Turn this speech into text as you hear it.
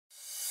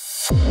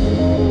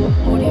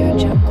Audio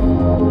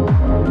Jungle.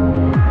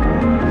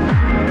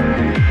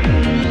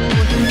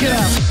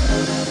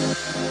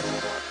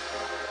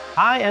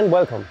 Hi and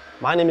welcome.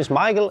 My name is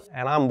Michael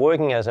and I'm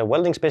working as a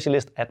welding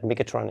specialist at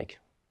Migatronic.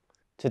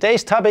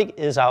 Today's topic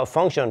is our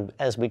function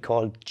as we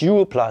call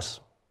Duo Plus.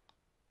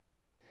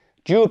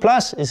 Duo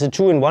Plus is a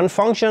two-in-one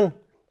function.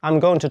 I'm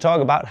going to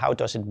talk about how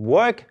does it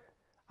work.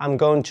 I'm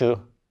going to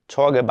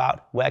talk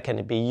about where can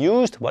it be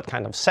used, what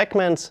kind of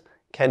segments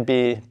can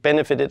be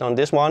benefited on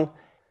this one.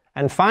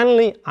 And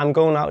finally, I'm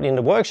going out in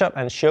the workshop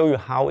and show you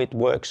how it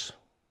works.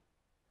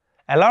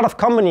 A lot of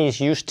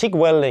companies use TIG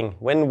welding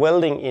when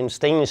welding in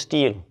stainless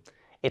steel.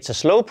 It's a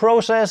slow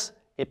process.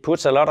 It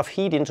puts a lot of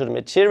heat into the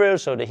material,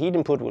 so the heat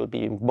input will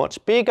be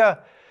much bigger.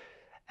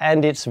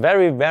 And it's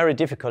very, very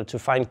difficult to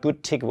find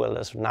good TIG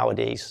welders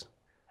nowadays.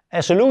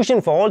 A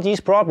solution for all these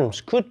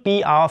problems could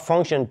be our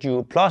function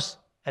Duo Plus,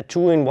 a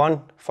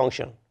two-in-one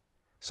function.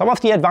 Some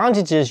of the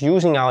advantages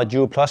using our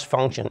Duo Plus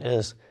function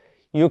is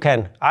you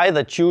can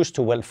either choose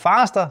to weld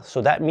faster,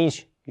 so that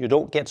means you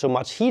don't get so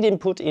much heat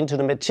input into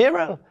the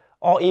material,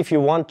 or if you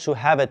want to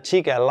have a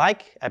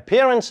TIG-like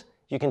appearance,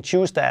 you can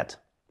choose that.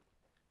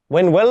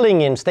 When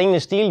welding in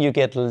stainless steel, you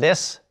get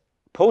less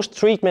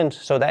post-treatment,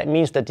 so that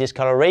means the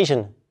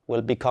discoloration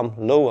will become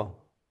lower.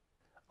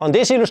 On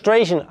this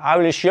illustration, I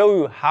will show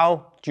you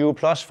how Duo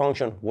Plus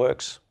function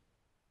works.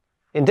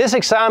 In this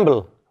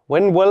example,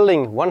 when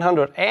welding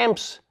 100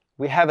 amps,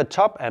 we have a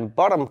top and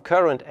bottom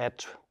current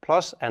at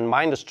plus and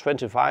minus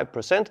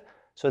 25%.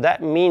 So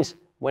that means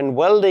when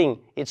welding,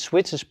 it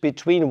switches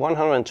between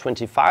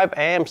 125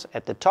 amps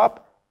at the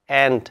top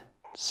and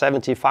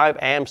 75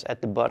 amps at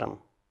the bottom.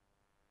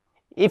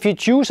 If you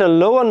choose a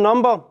lower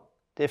number,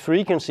 the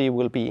frequency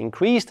will be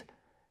increased.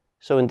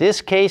 So in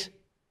this case,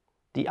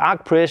 the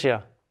arc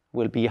pressure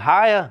will be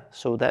higher,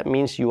 so that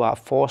means you are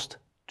forced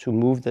to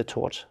move the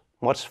torch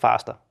much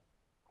faster.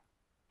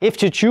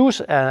 If you choose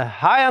a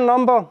higher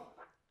number,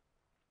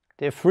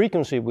 the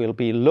frequency will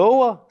be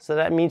lower, so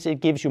that means it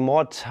gives you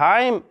more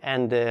time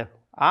and the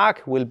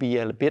arc will be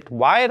a bit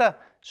wider,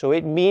 so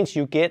it means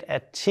you get a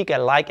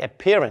TIG-like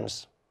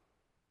appearance.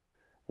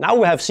 Now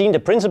we have seen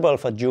the principle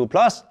for Duo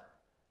Plus.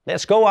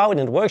 Let's go out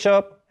in the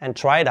workshop and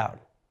try it out.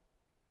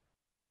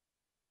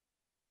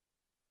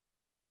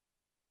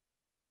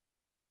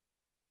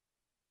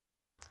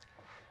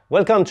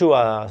 Welcome to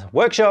our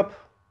workshop.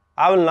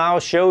 I will now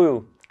show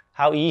you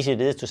how easy it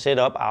is to set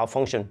up our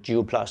function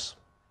Duo Plus.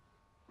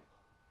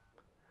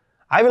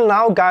 I will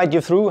now guide you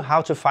through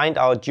how to find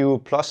our Duo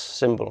Plus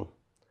symbol.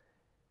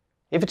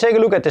 If you take a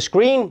look at the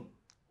screen,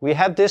 we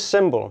have this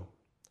symbol.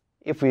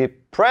 If we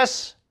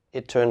press,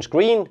 it turns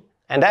green,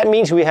 and that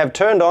means we have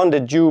turned on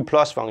the Duo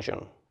Plus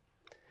function.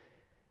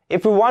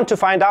 If we want to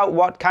find out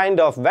what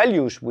kind of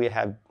values we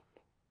have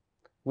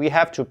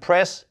to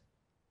press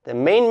the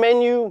main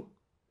menu.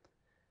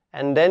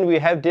 And then we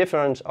have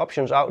different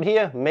options out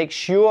here. Make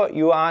sure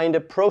you are in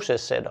the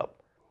process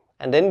setup.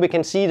 And then we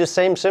can see the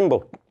same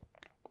symbol.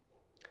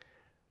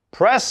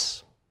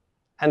 Press,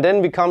 and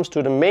then we come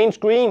to the main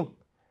screen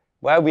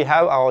where we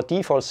have our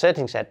default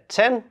settings at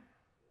 10.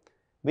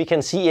 We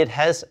can see it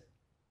has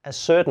a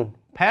certain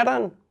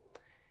pattern.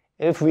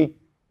 If we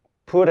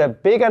put a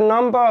bigger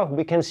number,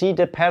 we can see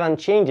the pattern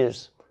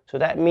changes. So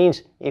that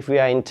means if we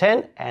are in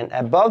 10 and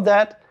above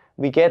that,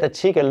 we get a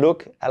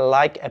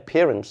TIG-like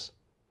appearance.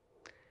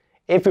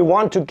 If we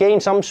want to gain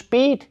some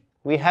speed,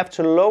 we have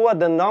to lower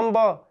the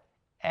number,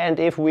 and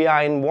if we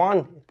are in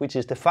 1, which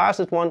is the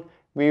fastest one,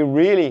 we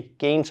really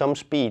gain some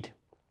speed.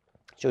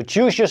 So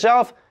choose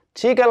yourself.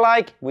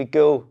 TIG-like, we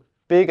go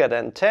bigger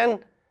than 10.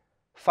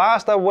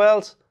 Faster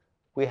welds,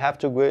 we have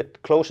to get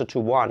closer to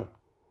 1.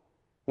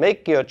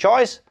 Make your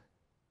choice,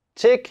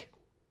 TIG,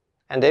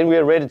 and then we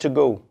are ready to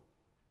go.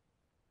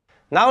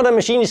 Now the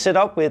machine is set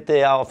up with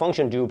our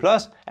function Duo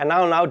Plus, and I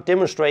will now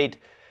demonstrate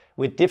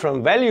with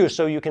different values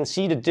so you can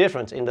see the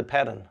difference in the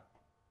pattern.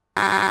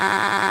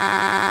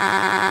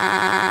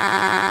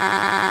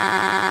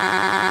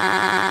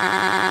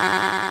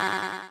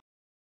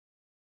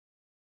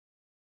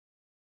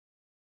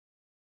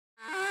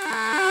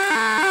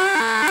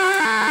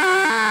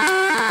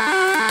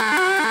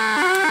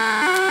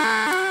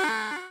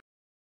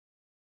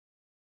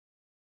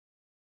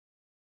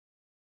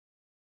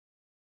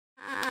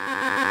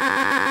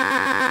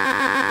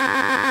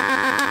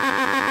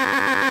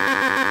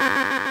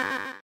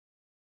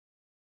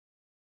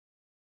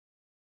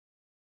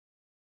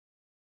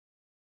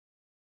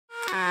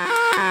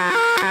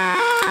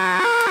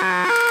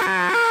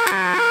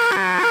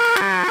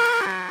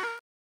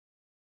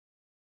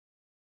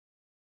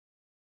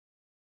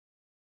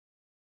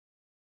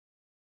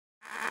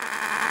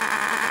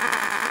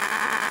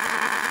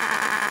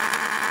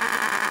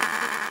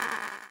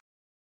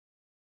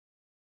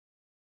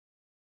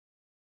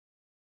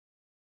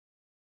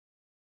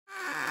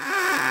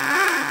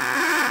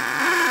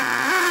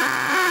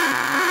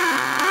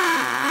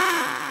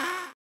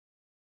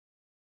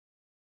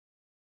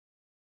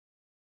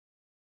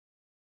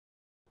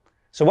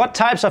 So what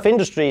types of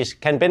industries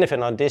can benefit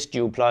on this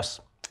Duo Plus?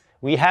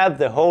 We have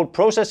the whole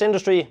process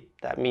industry,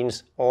 That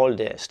means all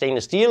the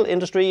stainless steel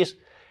industries.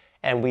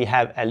 And we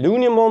have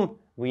aluminum,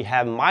 we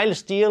have mild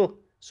steel.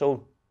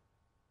 So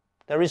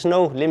there is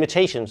no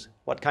limitations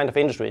what kind of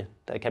industry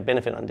that can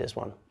benefit on this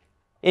one.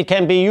 It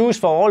can be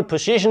used for all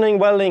positioning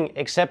welding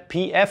except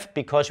PF,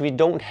 because we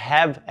don't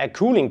have a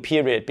cooling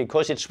period,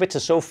 because it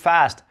switches so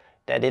fast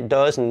that it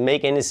doesn't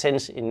make any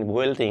sense in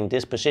welding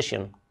this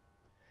position.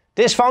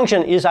 This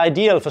function is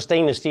ideal for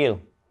stainless steel,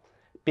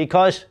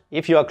 because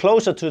if you are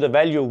closer to the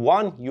value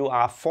 1, you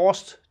are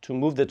forced to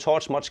move the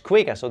torch much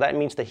quicker. So that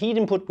means the heat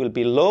input will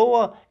be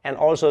lower and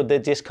also the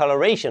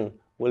discoloration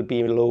will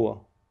be lower.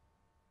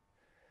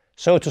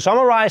 So to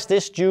summarize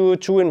this dual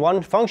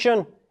 2-in-1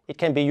 function, it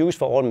can be used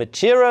for all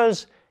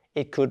materials,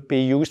 it could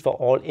be used for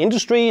all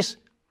industries,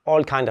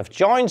 all kind of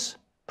joints,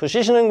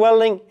 positioning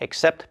welding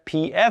except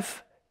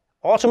PF,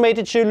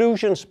 automated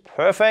solutions,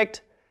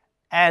 perfect,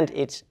 and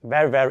it's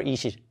very, very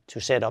easy to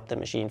set up the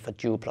machine for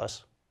Dual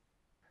Plus.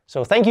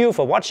 So thank you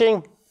for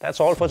watching. That's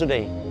all for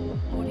today.